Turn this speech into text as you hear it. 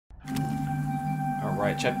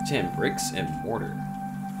Alright, chapter 10, bricks and mortar.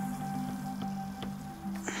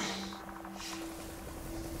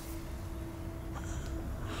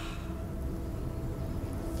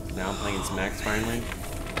 Now I'm playing as Max finally.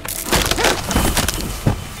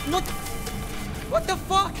 What the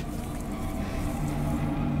fuck?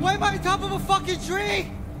 Why am I on top of a fucking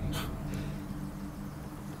tree?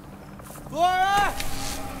 Laura!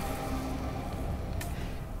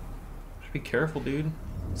 Be careful, dude.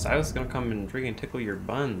 Silas is gonna come and freaking tickle your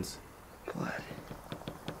buns. Blood.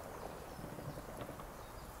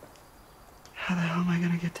 How the hell am I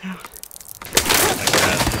gonna get down?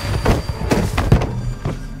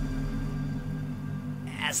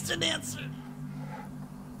 Asked an answer.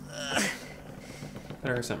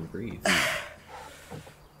 Better have something to breathe.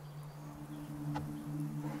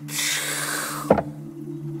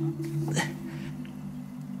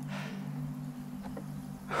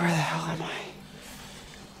 Where the hell am I?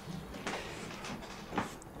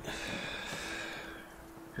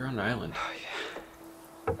 You're on an island. Oh, yeah.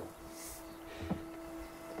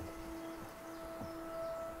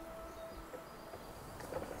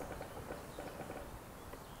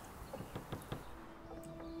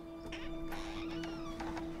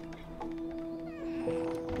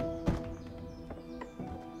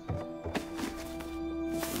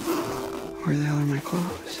 Where the hell are my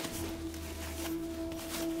clothes?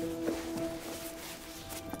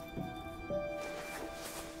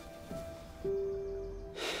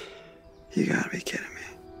 You gotta be kidding me.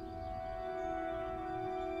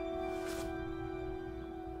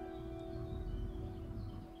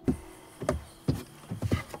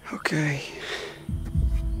 Okay.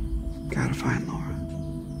 Gotta find Laura.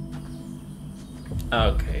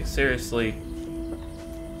 Okay, seriously.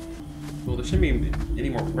 Well, there shouldn't be any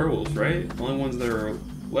more werewolves, right? The only ones that are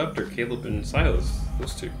left are Caleb and Silas.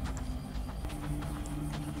 Those two.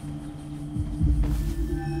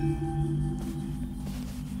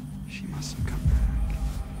 She must have come back.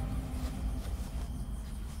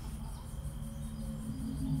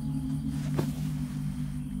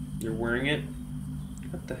 You're wearing it?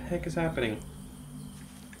 What the heck is happening?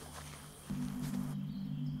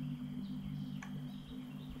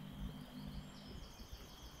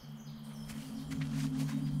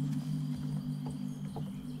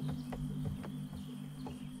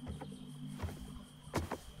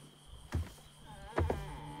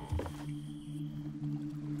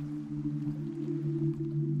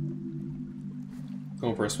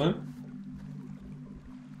 Going for a swim?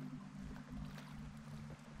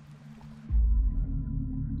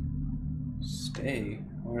 Stay?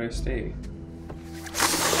 Why would I stay?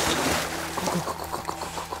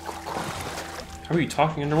 How are you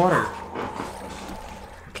talking underwater?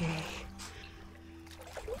 Okay.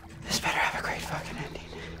 This better have a great fucking ending.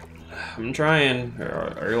 I'm trying. I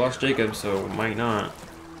already lost Jacob, so might not.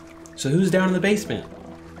 So who's down in the basement?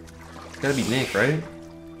 It's gotta be Nick, right?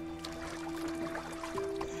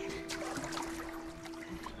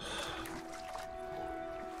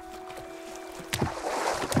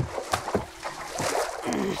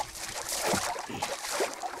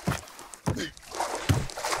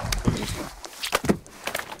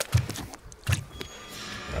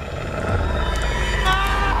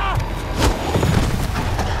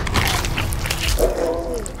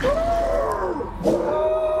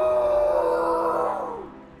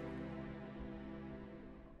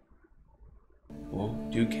 Well,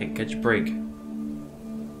 dude can't catch a break.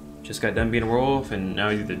 Just got done being a werewolf and now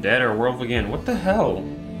he's either dead or a werewolf again. What the hell?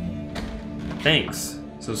 Thanks.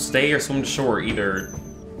 So stay or swim to shore, either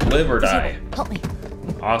live or die. Help me.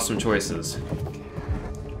 Awesome choices.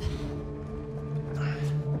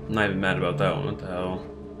 I'm not even mad about that one. What the hell?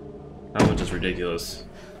 That one's just ridiculous.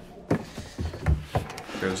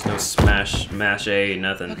 There was no mash A,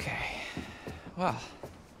 nothing. Okay. Well,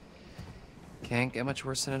 can't get much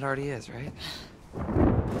worse than it already is, right?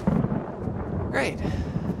 Great.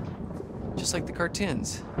 Just like the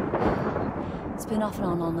cartoons. It's been off and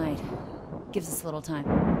on all night. Gives us a little time.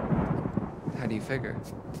 How do you figure?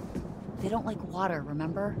 They don't like water,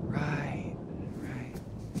 remember? Right.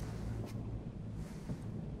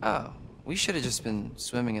 Oh, we should have just been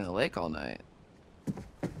swimming in the lake all night.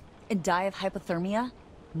 And die of hypothermia?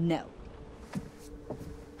 No.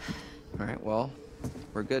 Alright, well,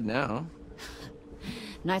 we're good now.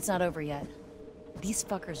 Night's not over yet. These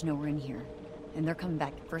fuckers know we're in here. And they're coming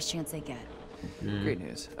back first chance they get. Great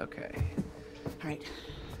news. Okay. Alright,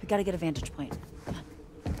 we gotta get a vantage point.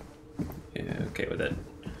 Yeah, okay with that.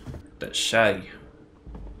 That shy.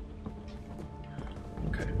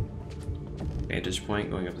 Okay. Vantage point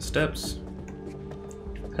going up the steps.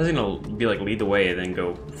 How's he gonna be like lead the way and then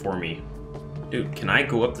go before me? Dude, can I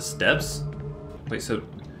go up the steps? Wait, so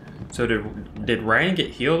did Ryan get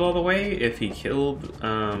healed all the way if he killed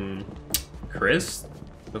Chris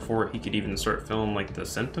before he could even start feeling like the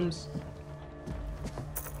symptoms?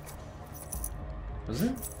 Was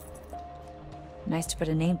it? Nice to put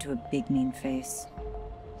a name to a big mean face.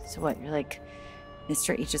 So what, you're like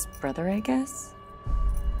Mr. H's brother, I guess?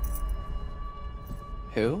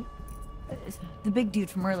 Who? The big dude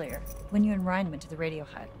from earlier, when you and Ryan went to the radio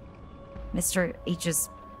hut. Mr. H's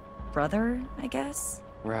brother, I guess?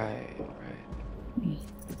 Right.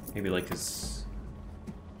 Maybe like his...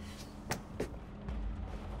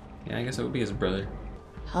 Yeah, I guess it would be his brother.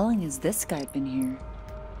 How long has this guy been here?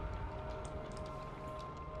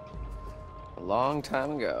 A long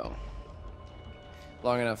time ago.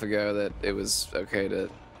 Long enough ago that it was okay to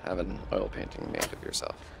have an oil painting made of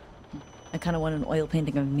yourself. I kind of want an oil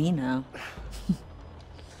painting of me now.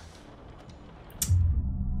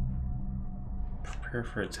 Prepare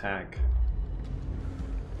for attack.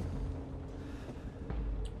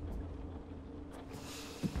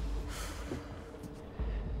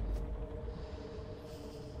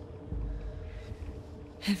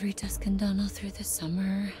 Every dusk and dawn all through the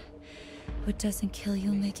summer. What doesn't kill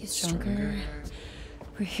you will make you stronger.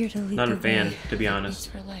 We're here to lead Not the a fan, way. to be honest.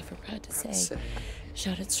 For life, we're proud to say.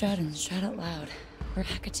 Shout it, shout and shout out loud. We're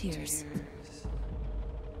Hacketeers.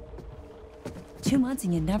 2 months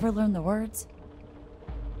and you never learn the words?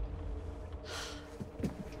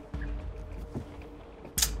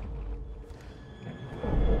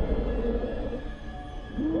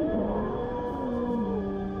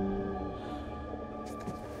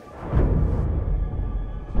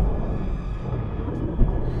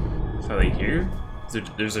 So are they here?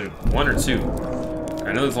 There's a 1 or 2.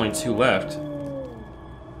 I know there's only 2 left.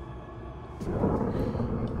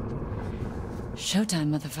 Showtime,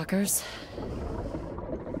 motherfuckers.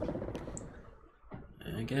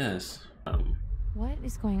 I guess. What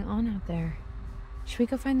is going on out there? Should we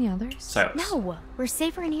go find the others? Silas. No, we're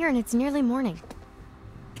safer in here and it's nearly morning.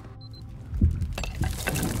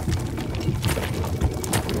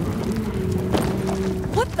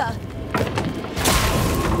 What the?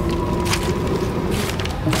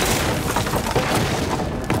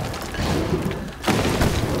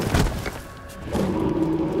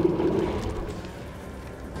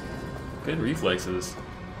 Good reflexes.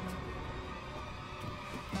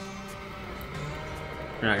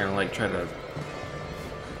 You're not gonna like try to...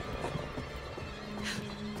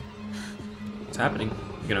 What's happening?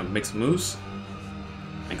 You gonna make some moves?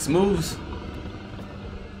 Make some moves!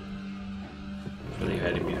 What are they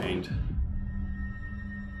hiding behind?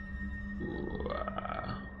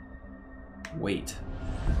 Wait.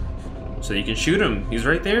 So you can shoot him. He's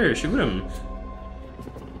right there. Shoot him.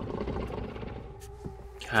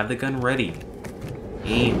 Have the gun ready.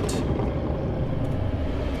 Aimed.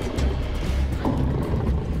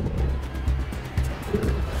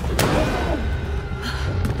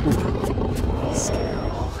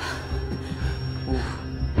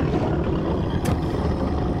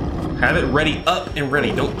 Have it ready, up and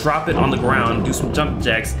ready. Don't drop it on the ground. Do some jump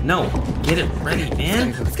jacks. No, get it ready,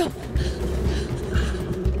 man. Let's go.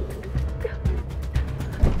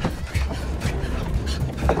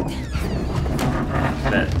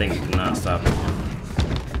 That thing cannot stop it.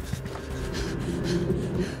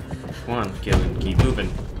 Come on, keep moving.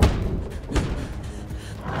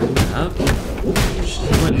 Up. She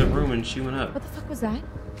went in the room and she went up. What the fuck was that?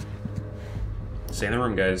 Stay in the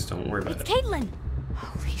room, guys. Don't worry about It's it. Caitlin!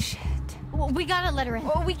 Holy shit. Well, we gotta let her in.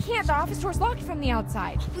 Well, we can't. The office door's locked from the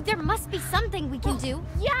outside. There must be something we can do.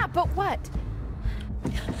 Yeah, but what?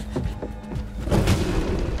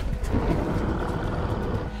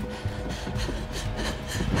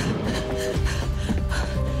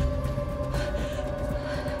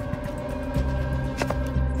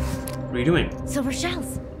 What are you doing? Silver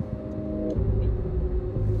shells.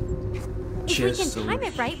 If we can time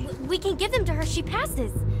it right, we can give them to her. She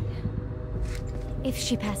passes. If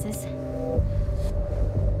she passes.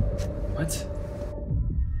 What?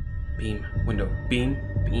 Beam, window, beam,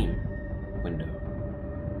 window.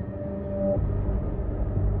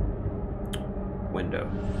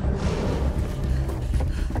 Window.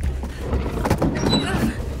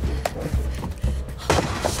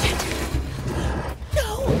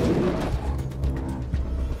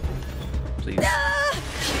 Please.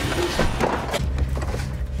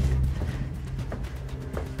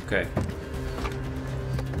 Okay.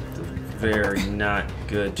 Very not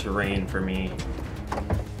good terrain for me.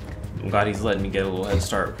 I'm glad he's letting me get a little head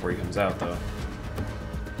start before he comes out, though.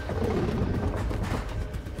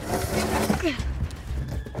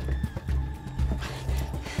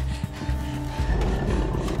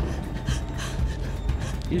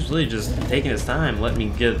 He's really just taking his time, let me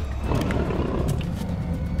get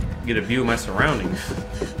a view of my surroundings.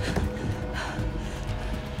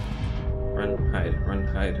 Run, hide, run,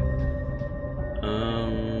 hide.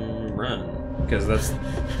 Run. Because that's...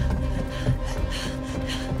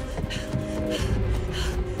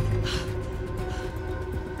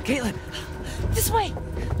 Caitlin! This way!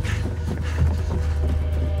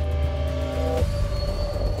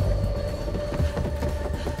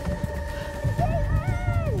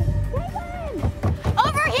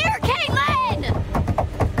 Over here, Caitlin!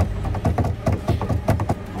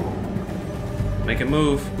 Make a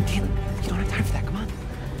move. Caitlin, you don't have time for that, come on.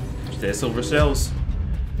 There's silver shells.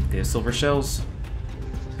 There's silver shells.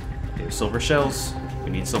 There's silver shells. We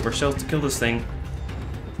need silver shells to kill this thing.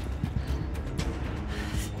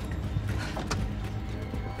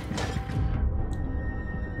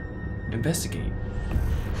 Investigate.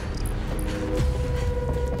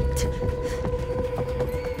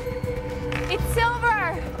 It's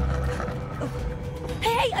Silver!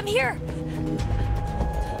 Hey, I'm here!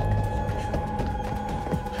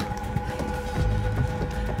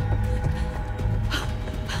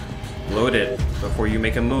 Load it before you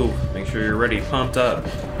make a move. Make sure you're ready, pumped up.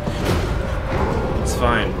 It's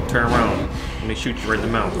fine. Turn around. Let me shoot you right in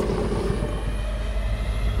the mouth.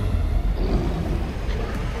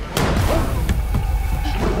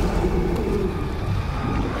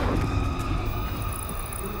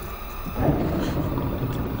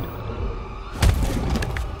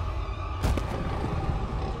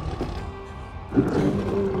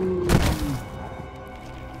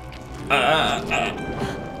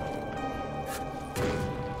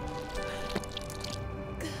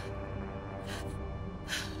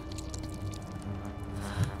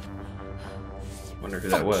 Wonder who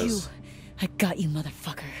that was. You. I got you,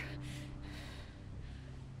 motherfucker.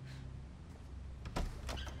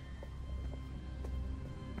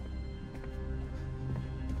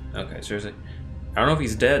 Okay, seriously. I don't know if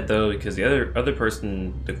he's dead though, because the other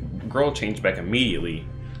person, the girl changed back immediately,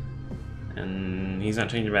 and he's not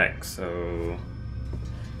changing back. So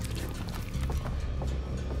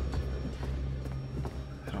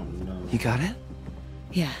I don't know. You got it?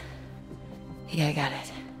 Yeah. Yeah, I got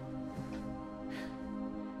it.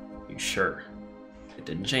 You sure? It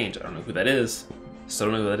didn't change. I don't know who that is. Still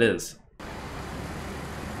don't know who that is.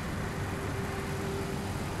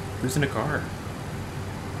 Who's in the car?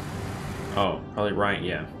 Oh, probably Ryan,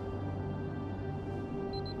 yeah.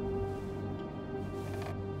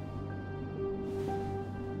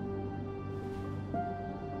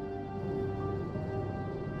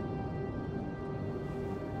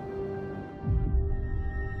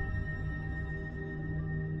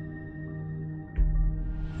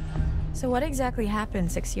 So what exactly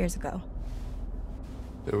happened 6 years ago?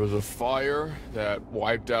 There was a fire that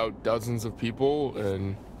wiped out dozens of people,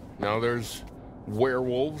 and now there's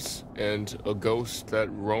werewolves and a ghost that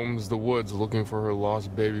roams the woods looking for her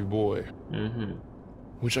lost baby boy.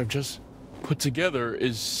 Which I've just put together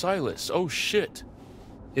is Silas. Oh shit.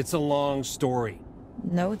 It's a long story.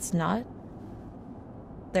 No, it's not.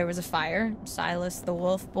 There was a fire. Silas the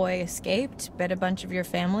wolf boy escaped, bit a bunch of your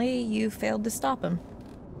family. You failed to stop him.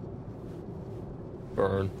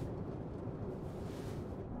 Burn.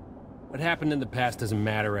 What happened in the past doesn't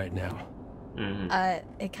matter right now.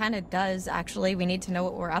 It kind of does, actually. We need to know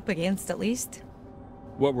what we're up against, at least.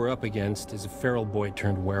 What we're up against is a feral boy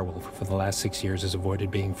turned werewolf for the last 6 years has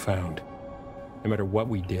avoided being found. No matter what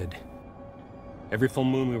we did. Every full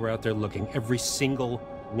moon we were out there looking. Every single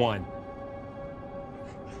one.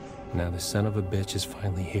 Now the son of a bitch is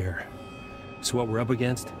finally here. So what we're up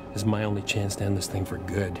against is my only chance to end this thing for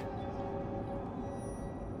good.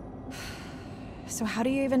 So how do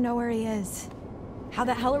you even know where he is? How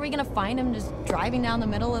the hell are we gonna find him just driving down the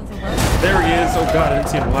middle of the road? There he is! Oh god, I didn't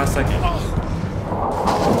see him last second.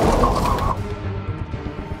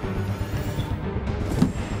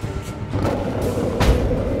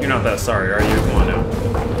 You're not that sorry, are you? Come on now.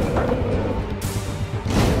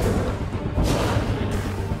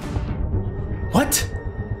 What?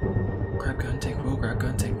 Grab gun, take wheel, grab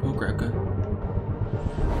gun, take wheel, grab gun.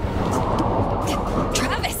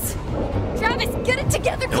 Travis! Travis, get it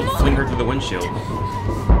together, come Don't on! fling her through the windshield.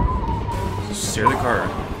 Steer the car.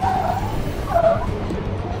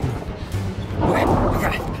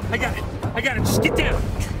 Okay, I got it, just get down!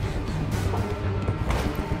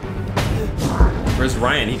 Where's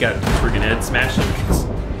Ryan? He got his freaking head smashed in.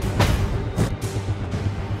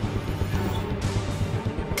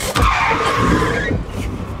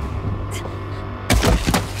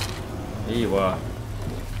 There you are.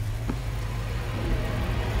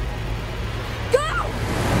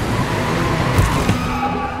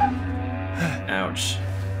 Ouch.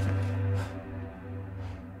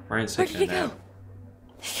 Brian's Where taking did a he go? nap.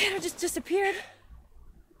 He kind of just disappeared.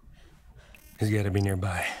 He's got to be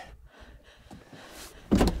nearby.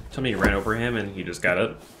 Tell me you ran over him and he just got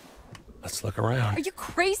up. Let's look around. Are you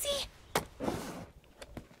crazy?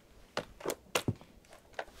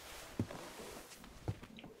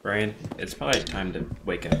 Brian, it's probably time to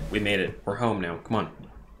wake up. We made it. We're home now. Come on.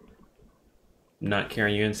 I'm not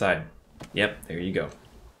carrying you inside. Yep, there you go.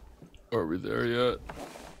 Are we there yet?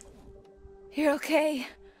 You're okay.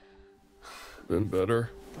 Been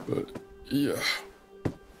better, but yeah.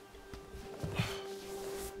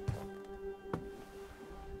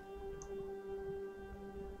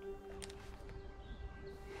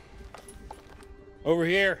 Over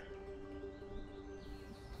here.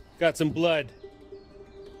 Got some blood.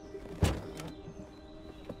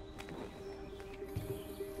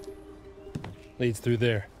 Leads through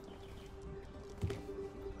there.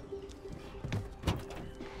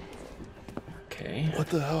 Okay. What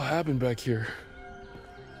the hell happened back here?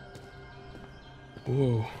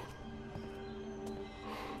 Whoa.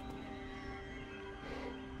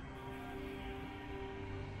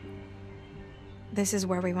 This is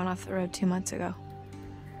where we went off the road 2 months ago.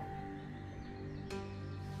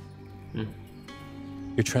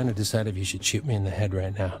 You're trying to decide if you should shoot me in the head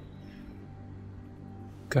right now.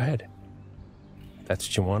 Go ahead. If that's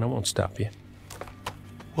what you want, I won't stop you.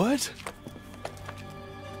 What?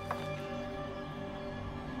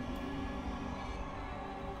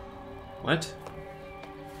 What?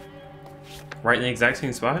 Right in the exact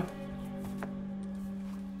same spot?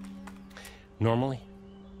 Normally,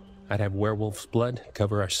 I'd have werewolf's blood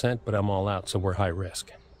cover our scent, but I'm all out, so we're high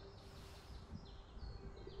risk.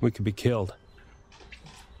 We could be killed.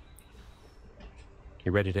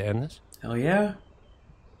 You ready to end this? Hell yeah.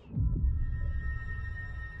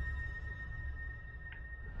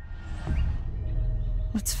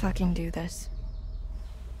 Let's fucking do this.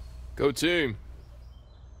 Go team.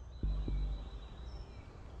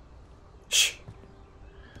 Shh.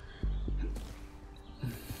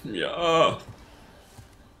 Yeah.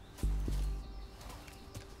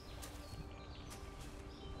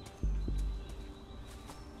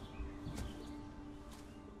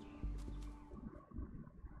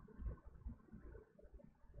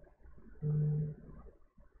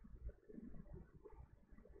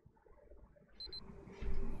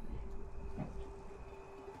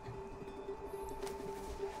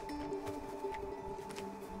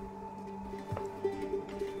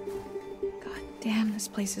 Damn, this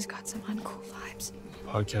place has got some uncool vibes.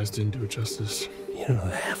 Podcast didn't do it justice. You don't know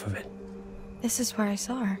the half of it. This is where I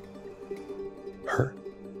saw her. Her?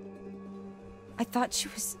 I thought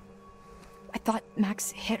Max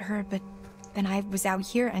hit her, but then I was out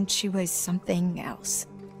here and she was something else.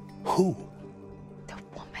 Who? The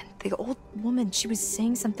woman, the old woman, she was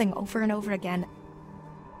saying something over and over again.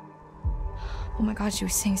 Oh my god, she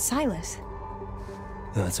was saying Silas.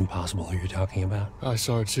 No, that's impossible who you're talking about. I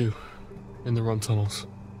saw her too. In the run tunnels.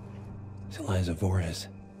 It's Eliza Voorhees.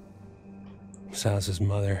 Silas's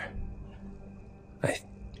mother. I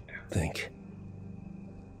think.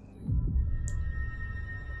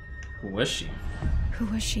 Who was she? Who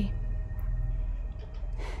was she?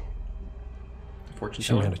 Fortune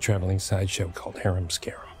She ran teller. a traveling sideshow called Harem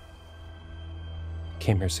Scarum.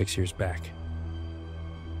 Came here 6 years back.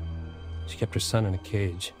 She kept her son in a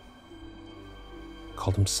cage.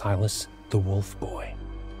 Called him Silas the Wolf Boy.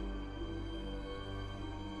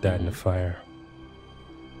 Died in a fire.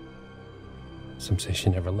 Some say she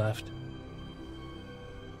never left.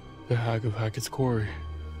 The Hag of Hackett's Quarry.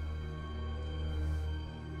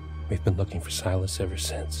 We've been looking for Silas ever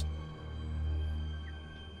since.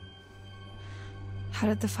 How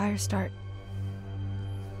did the fire start?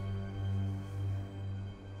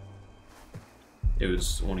 It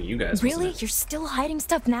was one of you guys. Really? Wasn't it? You're still hiding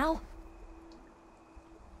stuff now?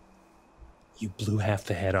 You blew half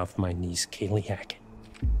the head off my niece, Kaylee Hackett.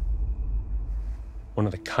 One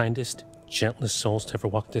of the kindest, gentlest souls to ever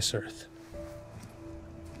walk this earth.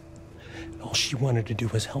 And all she wanted to do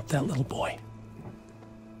was help that little boy.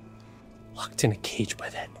 Locked in a cage by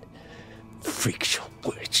that freak show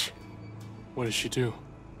witch. What did she do?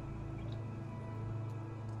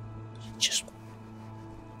 She just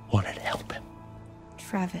wanted to help him.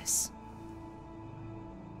 Travis.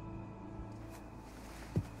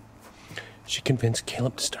 She convinced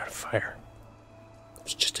Caleb to start a fire. It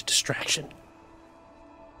was just a distraction.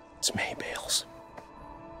 Some hay bales.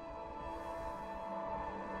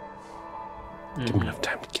 Give him enough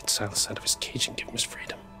time to get Silas out of his cage and give him his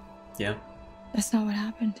freedom. Yeah. That's not what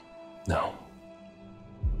happened. No.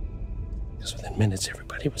 Because within minutes,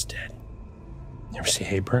 everybody was dead. You ever see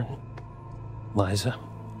Hayburn? Liza?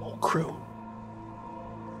 Whole crew.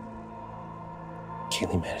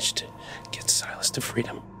 Kaylee managed to get Silas to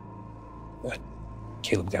freedom. But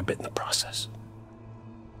Caleb got bit in the process.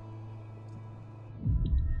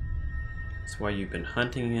 That's why you've been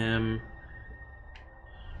hunting him.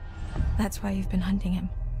 That's why you've been hunting him.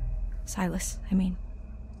 Silas, I mean.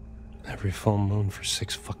 Every full moon for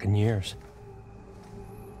 6 fucking years.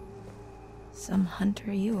 Some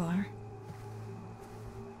hunter you are.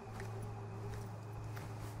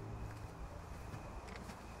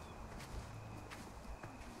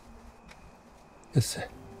 This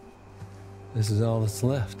is all that's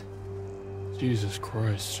left. Jesus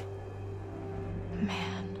Christ.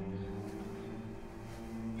 Man.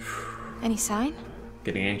 Any sign?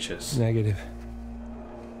 Getting anxious. Negative.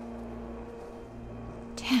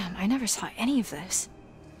 Damn, I never saw any of this.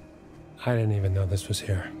 I didn't even know this was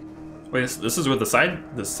here. Wait, this is what the side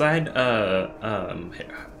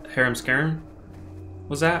harem scarum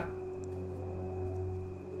was that?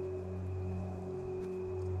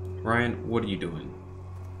 Ryan, what are you doing?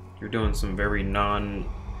 You're doing some very non-Nick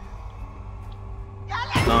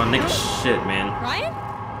shit, man. Ryan?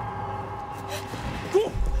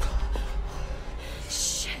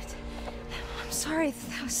 Shit. I'm sorry,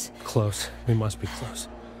 that was... Close. We must be close.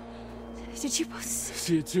 Did you both...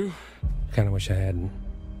 See it too? Kinda wish I hadn't.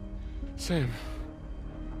 Same.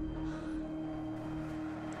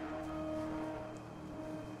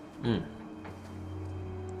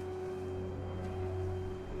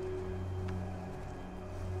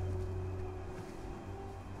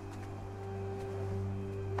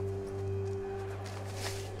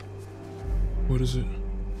 What is it?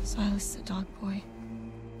 Silas, the dog boy.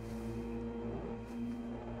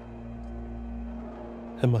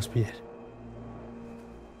 That must be it.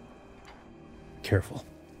 Careful.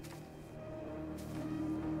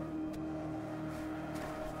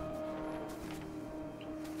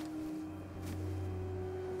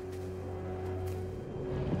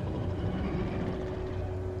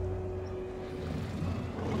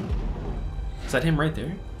 Is that him right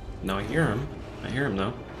there? No, I hear him. I hear him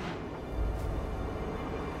though.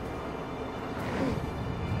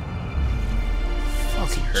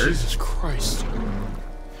 Fucking hurt? Jesus Christ.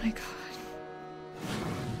 My God.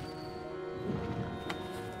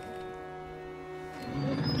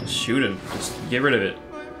 Just shoot him. Just get rid of it.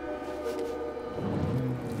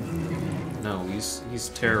 No, he's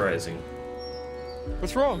terrorizing.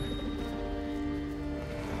 What's wrong?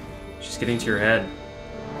 She's getting to your head.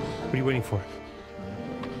 What are you waiting for?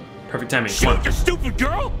 Perfect timing. Come on. You stupid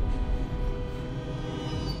girl!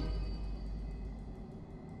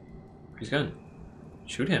 He's gone.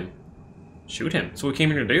 Shoot him. Shoot him. That's what we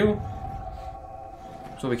came here to do.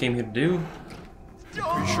 That's what we came here to do.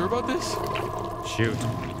 Are you sure about this? Shoot.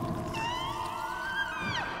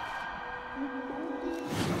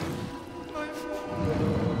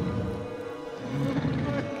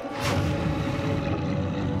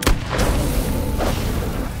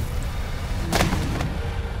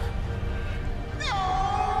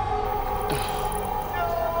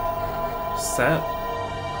 Set.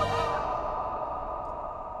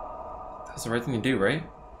 That's the right thing to do, right?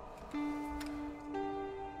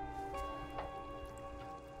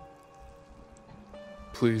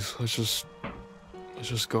 Please, let's just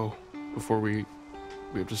go before we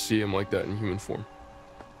have to see him like that in human form.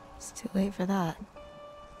 It's too late for that.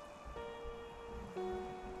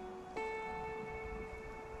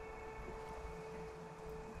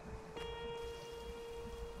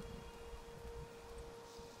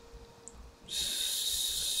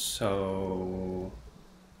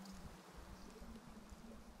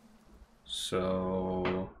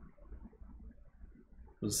 So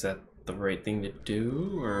was that the right thing to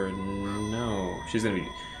do or no? She's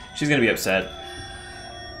gonna be upset.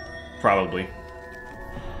 Probably.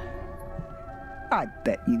 I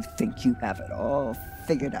bet you think you have it all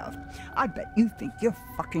figured out. I bet you think you're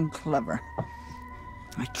fucking clever.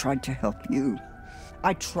 I tried to help you.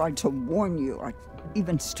 I tried to warn you. I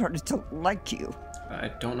even started to like you. I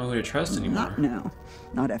don't know who to trust anymore. Not now.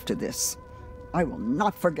 Not after this. I will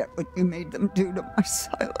not forget what you made them do to my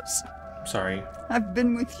Silas. Sorry. I've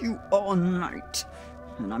been with you all night,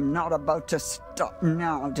 and I'm not about to stop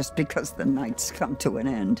now just because the night's come to an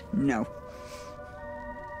end. No.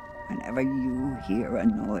 Whenever you hear a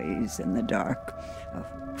noise in the dark, a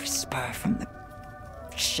whisper from the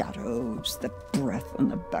shadows, the breath on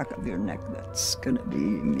the back of your neck, that's gonna be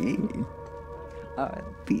me.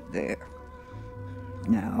 I'll be there.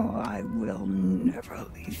 Now I will never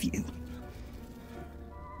leave you.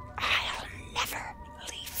 I'll never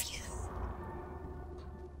leave you.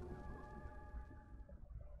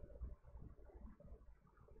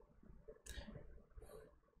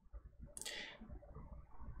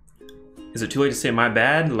 Is it too late to say my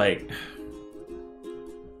bad? Like...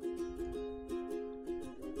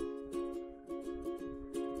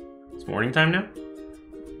 It's morning time now?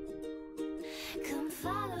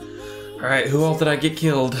 Alright, who else did I get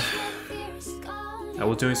killed? I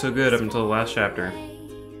was doing so good up until the last chapter.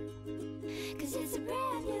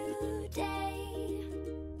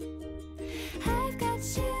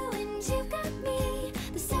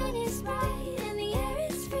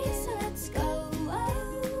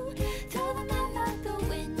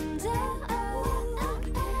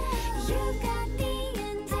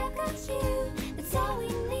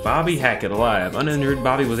 Bobby Hackett alive. Uninjured,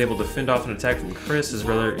 Bobby was able to fend off an attack from Chris, his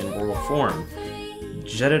brother, in werewolf form.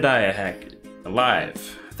 Jedediah Hackett alive.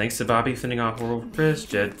 Thanks to Bobby fending off werewolf Chris,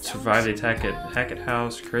 Jed survived the attack at Hackett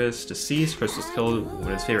House. Chris deceased. Chris was killed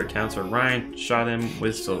when his favorite counselor Ryan shot him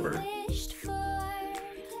with silver.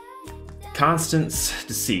 Constance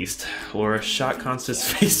deceased. Laura shot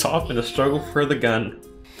Constance face off in a struggle for the gun.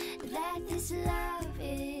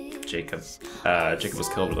 Jacob was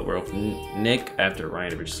killed with a werewolf. Nick, after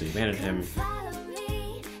Ryan eventually abandoned him.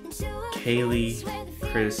 Kaylee,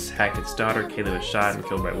 Chris Hackett's daughter. Kaylee was shot and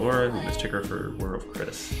killed by Laura, who mistook her for werewolf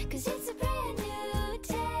Chris.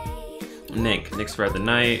 Nick survived the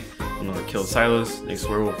night. Another killed Silas. Nick's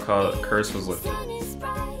werewolf curse was lifted.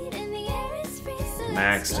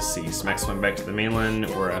 Max deceased. Max went back to the mainland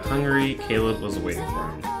where Hungary. Caleb was waiting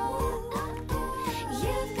for him.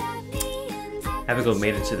 Abigail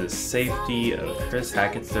made it to the safety of Chris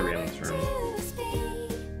Hackett's surveillance room.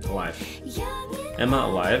 Alive. Emma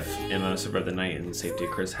alive. Emma survived the night in the safety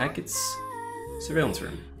of Chris Hackett's surveillance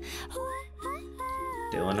room.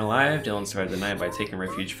 Dylan alive. Dylan survived the night by taking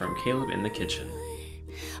refuge from Caleb in the kitchen.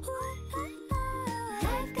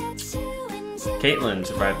 Caitlin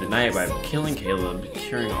survived the night by killing Caleb,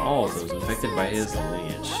 curing all of those infected by his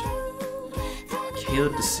lineage.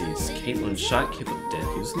 Caleb deceased. Caitlin shot Caleb dead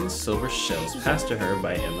using the silver shells passed to her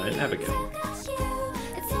by Emma and Abigail.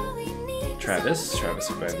 Travis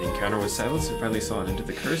survived the encounter with Silas and finally saw an end to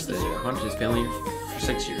the curse that had haunted his family for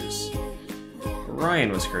 6 years.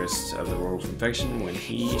 Ryan was cursed of the werewolf infection when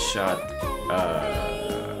he shot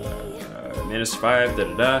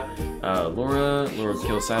 -5, Laura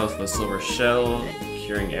killed Silas with a silver shell,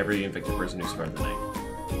 curing every infected person who survived the night.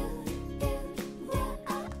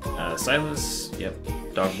 Silas, yep,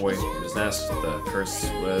 dog boy in his nest, the curse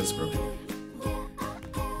was broken.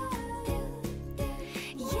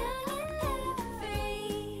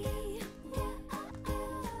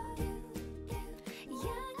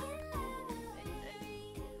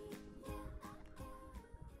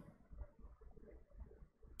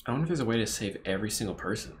 I wonder if there's a way to save every single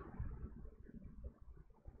person.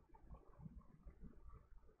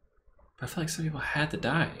 But I feel like some people had to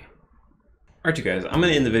die. Alright, you guys, I'm gonna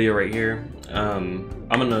end the video right here. I'm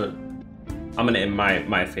gonna end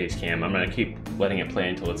my face cam. I'm gonna keep letting it play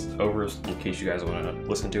until it's over, in case you guys want to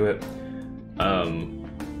listen to it.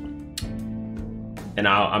 And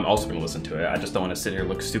I'm also gonna listen to it. I just don't want to sit here and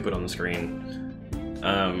look stupid on the screen.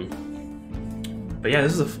 But yeah,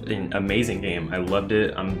 this is an amazing game. I loved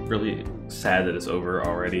it. I'm really sad that it's over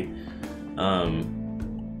already.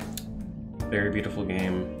 Very beautiful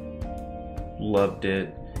game. Loved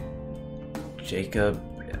it. Jacob,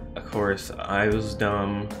 of course, I was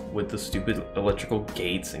dumb with the stupid electrical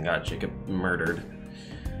gates and got Jacob murdered.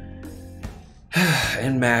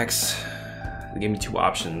 And Max, they gave me 2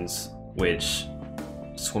 options, which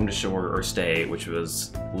swim to shore or stay, which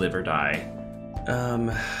was live or die.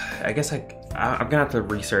 I guess I'm gonna have to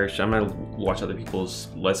research. I'm gonna watch other people's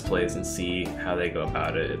Let's Plays and see how they go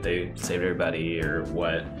about it, if they saved everybody or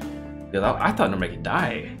what. Because I thought nobody could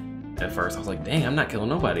die at first. I was like, dang, I'm not killing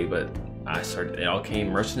nobody, but it all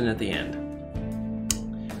came rushing in at the end.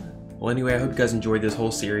 Well, anyway, I hope you guys enjoyed this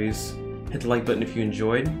whole series. Hit the like button if you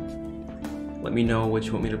enjoyed. Let me know what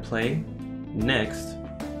you want me to play next.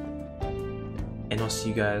 And I'll see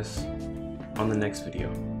you guys on the next video.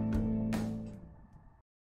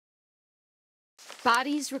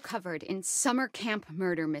 Bodies recovered in summer camp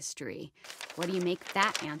murder mystery. What do you make of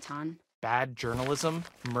that, Anton? Bad journalism?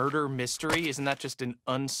 Murder mystery? Isn't that just an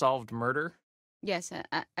unsolved murder? Yes,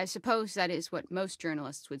 I suppose that is what most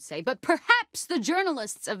journalists would say, but perhaps the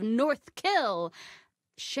journalists of North Kill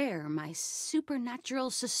share my supernatural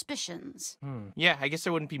suspicions. Yeah, I guess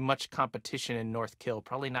there wouldn't be much competition in North Kill.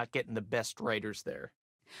 Probably not getting the best writers there.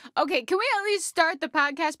 Okay, can we at least start the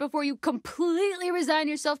podcast before you completely resign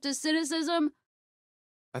yourself to cynicism?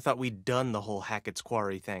 I thought we'd done the whole Hackett's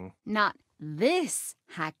Quarry thing. Not this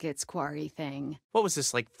Hackett's Quarry thing. What was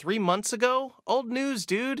this, like 3 months ago? Old news,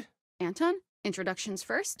 dude. Anton, introductions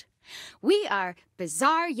first? We are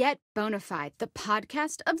Bizarre Yet Bonafide, the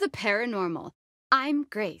podcast of the paranormal. I'm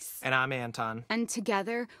Grace. And I'm Anton. And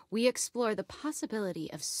together, we explore the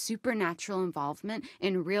possibility of supernatural involvement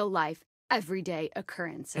in real-life, everyday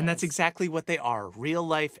occurrences. And that's exactly what they are,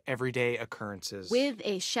 real-life, everyday occurrences. With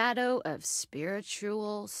a shadow of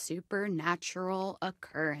spiritual, supernatural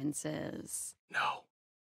occurrences. No.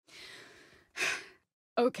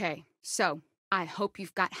 Okay, so I hope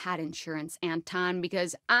you've got hat insurance, Anton,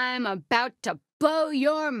 because I'm about to blow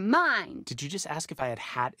your mind. Did you just ask if I had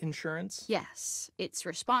hat insurance? Yes, it's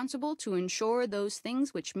responsible to insure those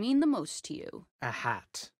things which mean the most to you. A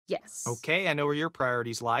hat. Yes. Okay, I know where your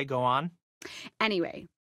priorities lie. Go on. Anyway,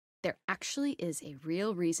 there actually is a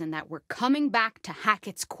real reason that we're coming back to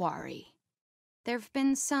Hackett's Quarry. There've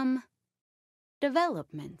been some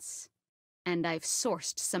developments, and I've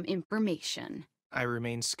sourced some information. I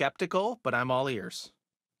remain skeptical, but I'm all ears.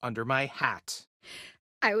 Under my hat.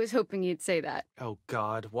 I was hoping you'd say that. Oh,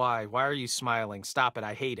 God, why? Why are you smiling? Stop it,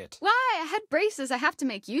 I hate it. Why? I had braces. I have to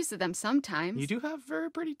make use of them sometimes. You do have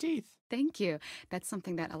very pretty teeth. Thank you. That's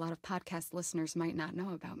something that a lot of podcast listeners might not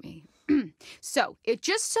know about me. So, it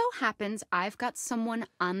just so happens I've got someone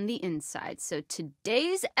on the inside. So,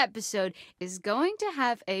 today's episode is going to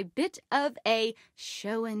have a bit of a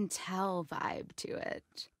show and tell vibe to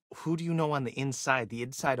it. Who do you know on the inside? The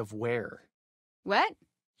inside of where? What?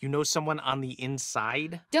 You know someone on the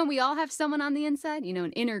inside? Don't we all have someone on the inside? You know,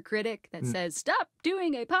 an inner critic that says, stop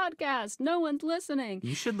doing a podcast. No one's listening.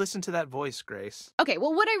 You should listen to that voice, Grace. Okay,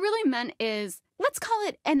 well, what I really meant is, let's call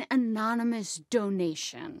it an anonymous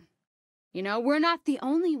donation. You know, we're not the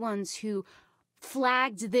only ones who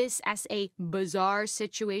flagged this as a bizarre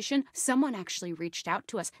situation. Someone actually reached out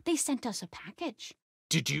to us. They sent us a package.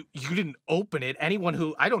 You didn't open it? I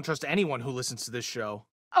don't trust anyone who listens to this show.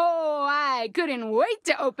 Oh, I couldn't wait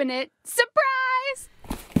to open it.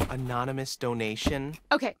 Surprise! Anonymous donation?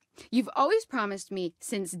 Okay, you've always promised me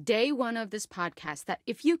since day one of this podcast that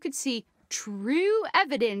if you could see true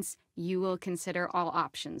evidence, you will consider all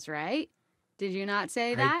options, right? Did you not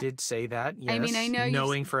say that? I did say that, yes. I mean, I know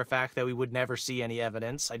knowing for a fact that we would never see any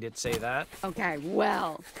evidence, I did say that. Okay,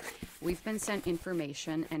 well, we've been sent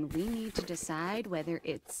information, and we need to decide whether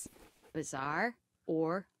it's bizarre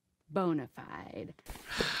or bona fide.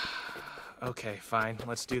 Okay, fine.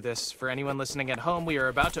 Let's do this. For anyone listening at home, we are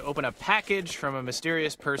about to open a package from a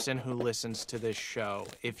mysterious person who listens to this show.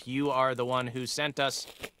 If you are the one who sent us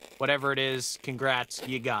whatever it is, congrats,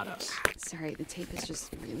 you got us. Sorry, the tape is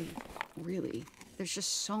just really, there's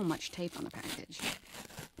just so much tape on the package.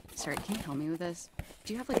 Sorry, can you help me with this?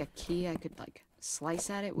 Do you have, like, a key I could, like, slice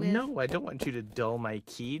at it with? No, I don't want you to dull my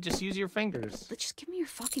key. Just use your fingers. Just give me your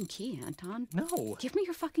fucking key, Anton. No. Give me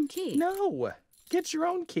your fucking key. No. Get your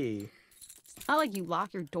own key. It's not like you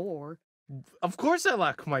lock your door. Of course I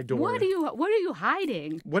lock my door. What are you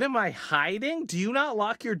hiding? What am I hiding? Do you not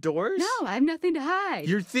lock your doors? No, I have nothing to hide.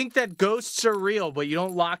 You think that ghosts are real, but you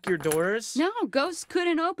don't lock your doors? No, ghosts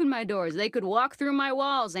couldn't open my doors. They could walk through my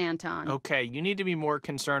walls, Anton. Okay, you need to be more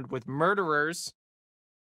concerned with murderers.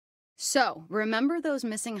 So, remember those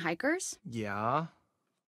missing hikers? Yeah.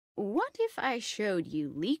 What if I showed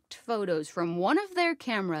you leaked photos from one of their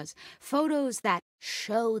cameras, photos that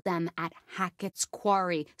show them at Hackett's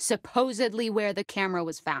Quarry, supposedly where the camera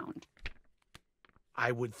was found?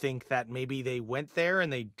 I would think that maybe they went there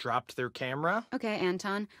and they dropped their camera. Okay,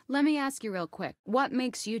 Anton, let me ask you real quick. What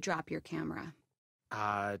makes you drop your camera?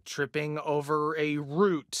 Tripping over a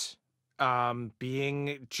root,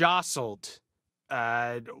 being jostled,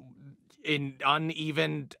 in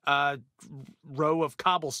uneven row of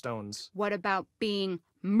cobblestones. What about being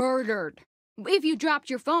murdered? If you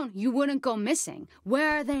dropped your phone, you wouldn't go missing.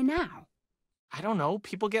 Where are they now? I don't know.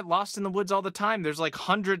 People get lost in the woods all the time. There's like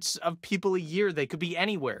hundreds of people a year. They could be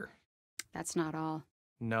anywhere. That's not all.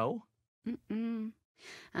 No? Mm-mm.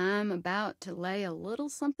 I'm about to lay a little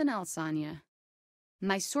something else on you.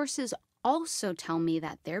 My sources also tell me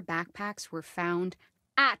that their backpacks were found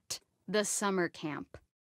at the summer camp.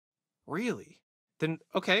 Really? Then,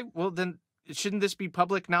 okay, well then, shouldn't this be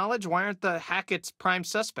public knowledge? Why aren't the Hackett's prime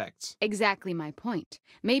suspects? Exactly my point.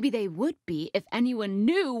 Maybe they would be if anyone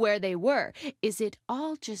knew where they were. Is it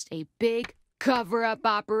all just a big cover-up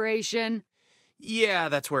operation? Yeah,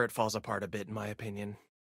 that's where it falls apart a bit, in my opinion.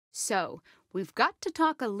 So, we've got to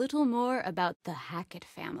talk a little more about the Hackett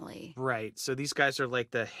family. Right, so these guys are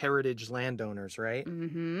like the heritage landowners, right?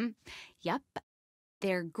 Mm-hmm. Yep.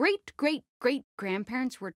 Their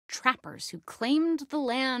great-great-great-grandparents were trappers who claimed the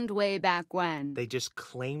land way back when. They just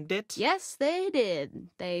claimed it? Yes, they did.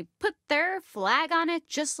 They put their flag on it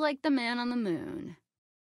just like the man on the moon.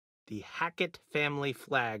 The Hackett family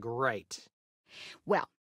flag, right. Well,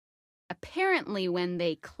 Apparently, when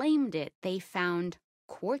they claimed it, they found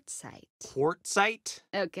quartzite. Quartzite?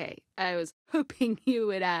 Okay, I was hoping you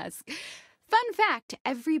would ask. Fun fact,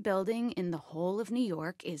 every building in the whole of New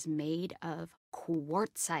York is made of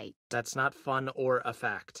quartzite. That's not fun or a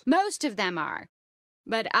fact. Most of them are.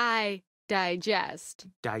 But I digest.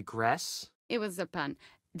 Digress? It was a pun.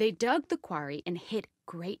 They dug the quarry and hit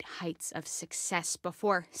great heights of success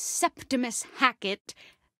before Septimus Hackett,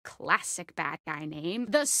 classic bad guy name,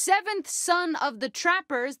 the seventh son of the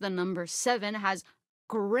trappers, the number 7 has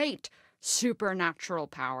great supernatural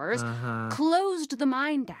powers, closed the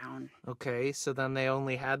mine down. Okay, so then they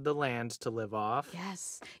only had the land to live off.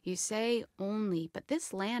 Yes, you say only, but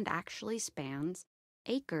this land actually spans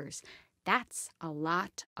acres. That's a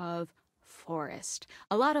lot of forest,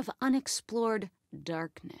 a lot of unexplored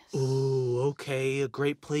darkness. Ooh, okay, a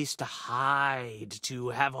great place to hide, to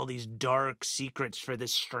have all these dark secrets for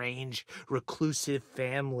this strange, reclusive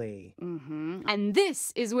family. And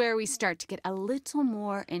this is where we start to get a little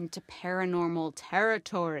more into paranormal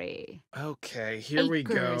territory. Okay, here we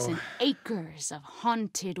go. Acres and acres of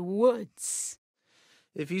haunted woods.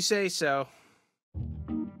 If you say so.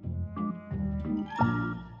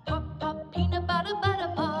 Pop, pop, peanut butter,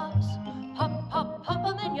 butter pops. Pop, pop, pop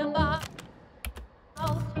 'em in your mouth.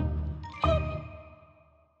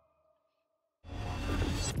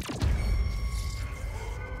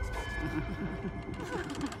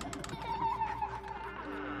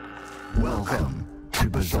 Welcome to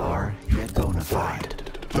Bizarre Yet Bonafide,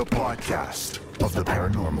 the podcast of the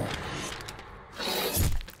paranormal.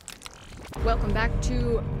 Welcome back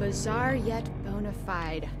to Bizarre Yet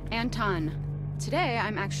Bonafide. Anton, today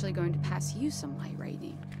I'm actually going to pass you some light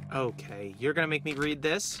reading. Okay, you're gonna make me read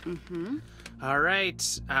this? All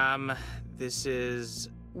right, this is...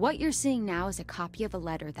 What you're seeing now is a copy of a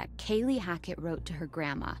letter that Kaylee Hackett wrote to her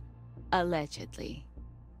grandma, allegedly.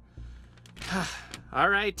 All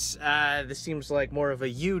right, this seems like more of a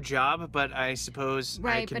you job, but I suppose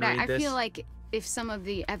I can read this. I feel like if some of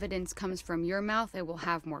the evidence comes from your mouth, it will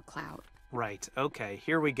have more clout. Right, okay,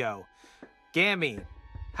 here we go. Gammy,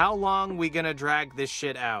 how long we gonna drag this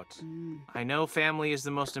shit out? I know family is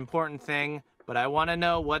the most important thing, but I want to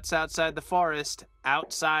know what's outside the forest,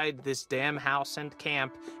 outside this damn house and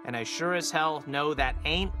camp, and I sure as hell know that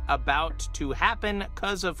ain't about to happen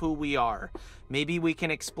 'cause of who we are. Maybe we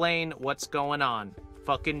can explain what's going on.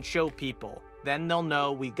 Fucking show people. Then they'll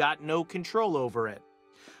know we got no control over it.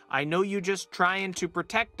 I know you just trying to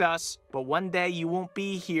protect us, but one day you won't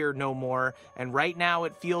be here no more, and right now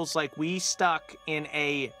it feels like we stuck in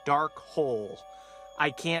a dark hole. I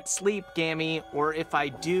can't sleep, Gammy, or if I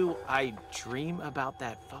do, I dream about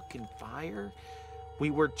that fucking fire. We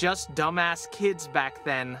were just dumbass kids back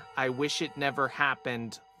then. I wish it never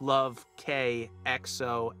happened. Love, K,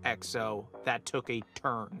 XOXO. That took a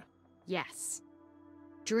turn. Yes.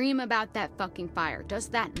 Dream about that fucking fire. Does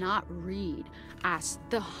that not read as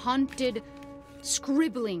the haunted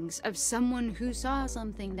scribblings of someone who saw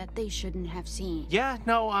something that they shouldn't have seen? Yeah,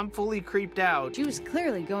 no, I'm fully creeped out. She was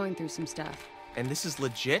clearly going through some stuff. And this is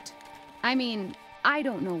legit? I mean, I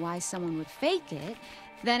don't know why someone would fake it.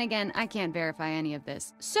 Then again, I can't verify any of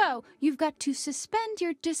this. So, you've got to suspend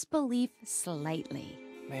your disbelief slightly.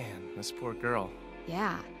 Man, this poor girl.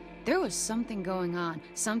 Yeah, there was something going on,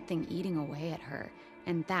 something eating away at her.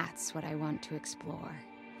 And that's what I want to explore.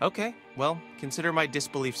 Okay, well, consider my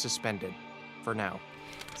disbelief suspended. For now.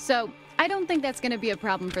 So, I don't think that's gonna be a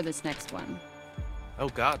problem for this next one. Oh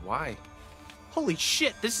god, why? Holy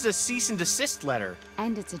shit, this is a cease and desist letter.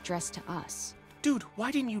 And it's addressed to us. Dude, why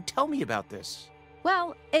didn't you tell me about this?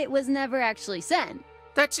 Well, it was never actually sent.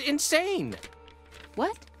 That's insane.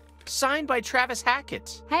 What? Signed by Travis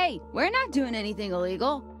Hackett. Hey, we're not doing anything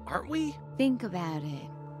illegal. Aren't we? Think about it.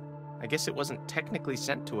 I guess it wasn't technically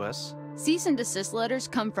sent to us. Cease and desist letters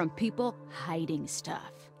come from people hiding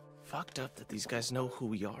stuff. Fucked up that these guys know who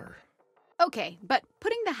we are. Okay, but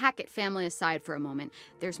putting the Hackett family aside for a moment,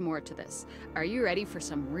 there's more to this. Are you ready for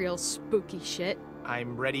some real spooky shit?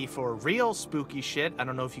 I'm ready for real spooky shit. I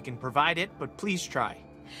don't know if you can provide it, but please try.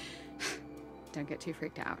 Don't get too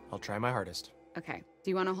freaked out. I'll try my hardest. Okay, do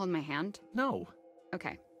you want to hold my hand? No.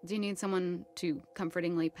 Okay, do you need someone to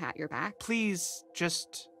comfortingly pat your back? Please,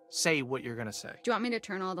 just say what you're gonna say. Do you want me to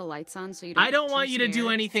turn all the lights on so you don't I don't get want too you to scared? do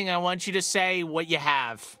anything. I want you to say what you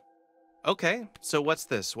have. Okay, so what's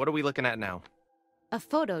this? What are we looking at now? A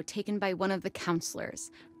photo taken by one of the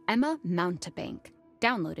counselors, Emma Mountebank,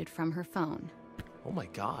 downloaded from her phone. Oh my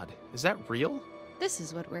god, is that real? This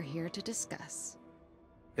is what we're here to discuss.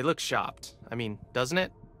 It looks shopped. I mean, doesn't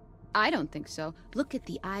it? I don't think so. Look at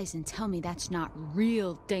the eyes and tell me that's not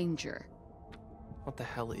real danger. What the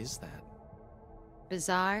hell is that?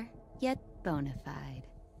 Bizarre, yet bona fide.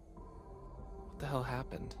 What the hell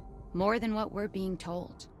happened? More than what we're being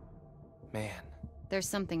told. Man. There's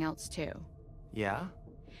something else too. Yeah?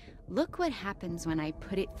 Look what happens when I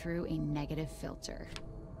put it through a negative filter.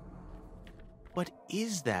 What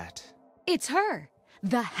is that? It's her!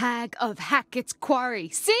 The Hag of Hackett's Quarry.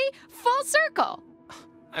 See? Full circle!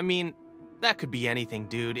 I mean, that could be anything,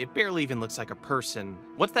 dude. It barely even looks like a person.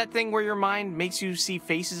 What's that thing where your mind makes you see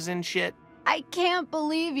faces and shit? I can't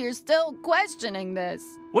believe you're still questioning this.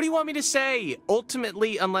 What do you want me to say?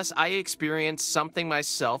 Ultimately, unless I experience something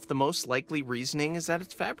myself, the most likely reasoning is that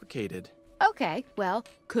it's fabricated. Okay, well,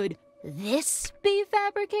 could this be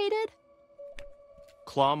fabricated?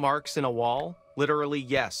 Claw marks in a wall? Literally,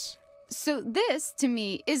 yes. So this, to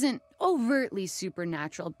me, isn't overtly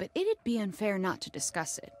supernatural, but it'd be unfair not to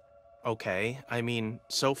discuss it. Okay, I mean,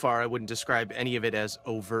 so far I wouldn't describe any of it as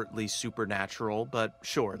overtly supernatural, but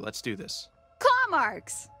sure, let's do this. Claw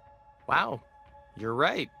marks! Wow, you're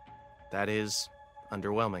right. That is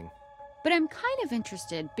underwhelming. But I'm kind of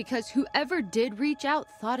interested because whoever did reach out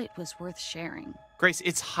thought it was worth sharing. Grace,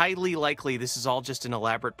 it's highly likely this is all just an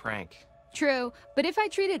elaborate prank. True, but if I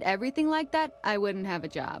treated everything like that, I wouldn't have a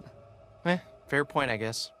job. Fair point, I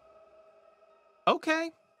guess.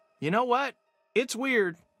 Okay, you know what? It's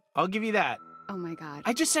weird. I'll give you that. Oh my god.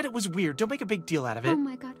 I just said it was weird. Don't make a big deal out of it. Oh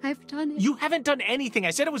my god, I've done it. You haven't done anything.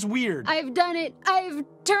 I said it was weird. I've done it. I've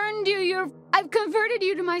turned you. I've converted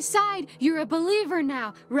you to my side. You're a believer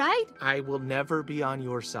now, right? I will never be on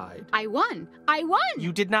your side. I won. I won.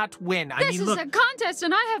 You did not win. This is a contest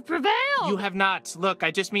and I have prevailed. You have not. Look,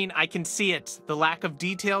 I just mean I can see it. The lack of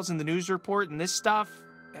details in the news report and this stuff.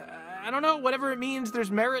 I don't know, whatever it means, there's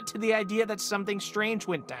merit to the idea that something strange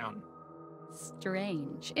went down.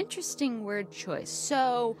 Strange. Interesting word choice.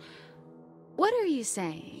 So, what are you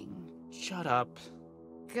saying? Shut up.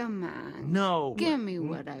 Come on. No. Give me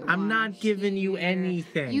what I want. I'm not giving you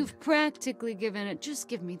anything. You've practically given it. Just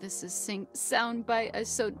give me the succinct soundbite I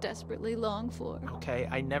so desperately long for. Okay,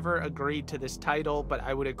 I never agreed to this title, but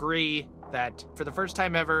I would agree that for the first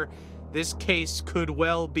time ever, this case could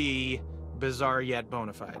well be bizarre yet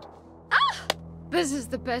bona fide. This is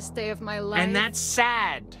the best day of my life. And that's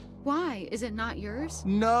sad. Why? Is it not yours?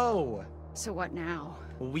 No. So what now?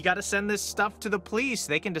 Well, we gotta send this stuff to the police.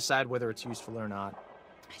 They can decide whether it's useful or not.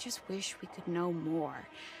 I just wish we could know more.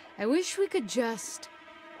 I wish we could just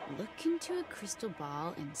look into a crystal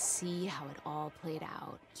ball and see how it all played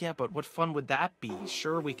out. Yeah, but what fun would that be?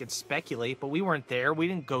 Sure, we could speculate, but we weren't there. We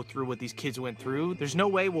didn't go through what these kids went through. There's no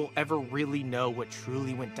way we'll ever really know what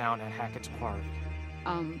truly went down at Hackett's Quarry.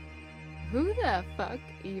 Who the fuck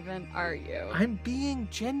even are you? I'm being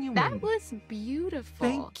genuine. That was beautiful.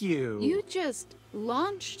 Thank you. You just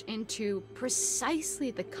launched into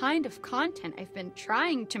precisely the kind of content I've been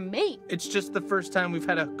trying to make. It's just the first time we've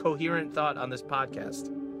had a coherent thought on this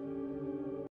podcast.